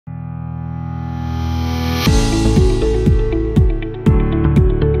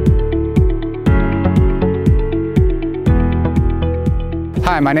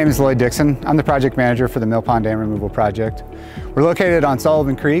my name is Lloyd Dixon. I'm the project manager for the Mill Pond Dam Removal Project. We're located on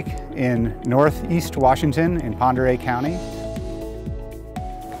Sullivan Creek in northeast Washington in Pend Oreille County.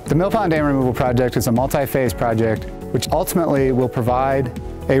 The Mill Pond Dam Removal Project is a multi-phase project which ultimately will provide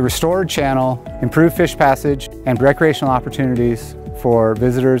a restored channel, improved fish passage, and recreational opportunities for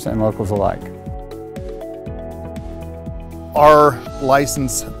visitors and locals alike. Our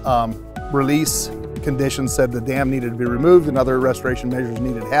license release conditions said the dam needed to be removed and other restoration measures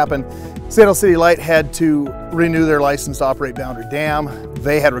needed to happen. Seattle City Light had to renew their license to operate Boundary Dam.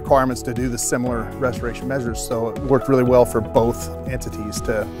 They had requirements to do the similar restoration measures, so it worked really well for both entities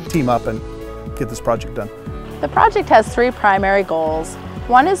to team up and get this project done. The project has three primary goals.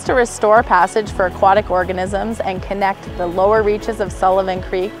 One is to restore passage for aquatic organisms and connect the lower reaches of Sullivan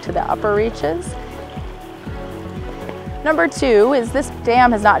Creek to the upper reaches. Number two is this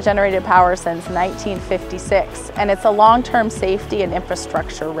dam has not generated power since 1956, and it's a long-term safety and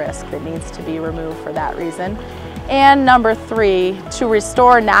infrastructure risk that needs to be removed for that reason. And number three, to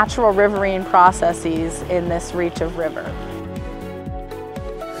restore natural riverine processes in this reach of river.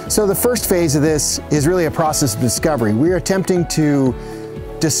 So the first phase of this is really a process of discovery. We're attempting to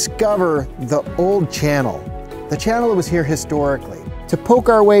discover the old channel, the channel that was here historically, to poke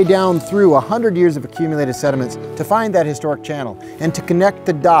our way down through 100 years of accumulated sediments to find that historic channel and to connect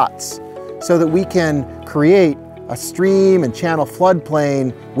the dots so that we can create a stream and channel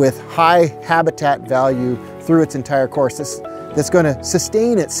floodplain with high habitat value through its entire course that's going to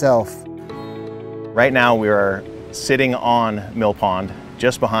sustain itself. Right now we are sitting on Mill Pond,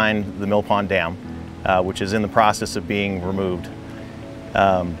 just behind the Mill Pond Dam, which is in the process of being removed.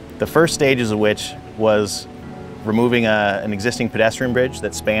 The first stages of which was removing an existing pedestrian bridge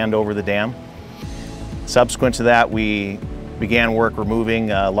that spanned over the dam. Subsequent to that, we began work removing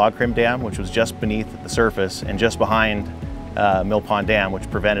log crim dam, which was just beneath the surface and just behind Mill Pond Dam, which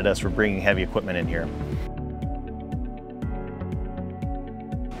prevented us from bringing heavy equipment in here.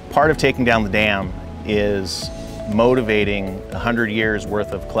 Part of taking down the dam is motivating 100 years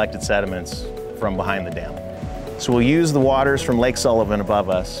worth of collected sediments from behind the dam. So we'll use the waters from Lake Sullivan above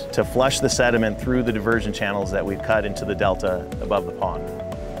us to flush the sediment through the diversion channels that we've cut into the delta above the pond.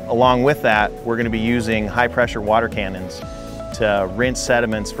 Along with that, we're going to be using high pressure water cannons to rinse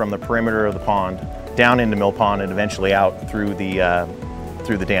sediments from the perimeter of the pond down into Mill Pond and eventually out through the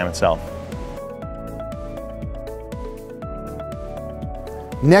dam itself.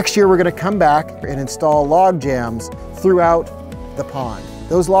 Next year we're going to come back and install log jams throughout the pond.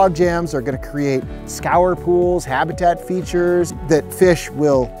 Those log jams are going to create scour pools, habitat features that fish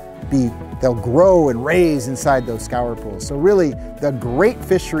they'll grow and raise inside those scour pools. So really the great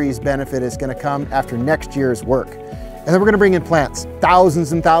fisheries benefit is going to come after next year's work. And then we're going to bring in plants,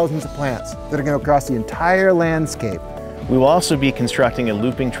 thousands and thousands of plants that are going to across the entire landscape. We will also be constructing a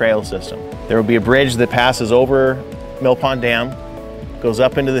looping trail system. There will be a bridge that passes over Mill Pond Dam, goes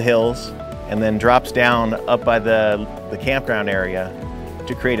up into the hills, and then drops down up by the campground area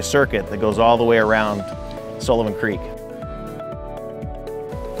to create a circuit that goes all the way around Sullivan Creek.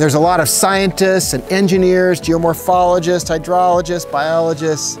 There's a lot of scientists and engineers, geomorphologists, hydrologists,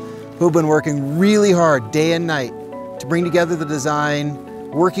 biologists who've been working really hard day and night to bring together the design,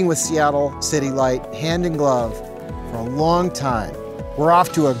 working with Seattle City Light hand in glove for a long time. We're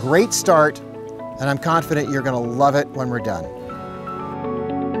off to a great start, and I'm confident you're going to love it when we're done.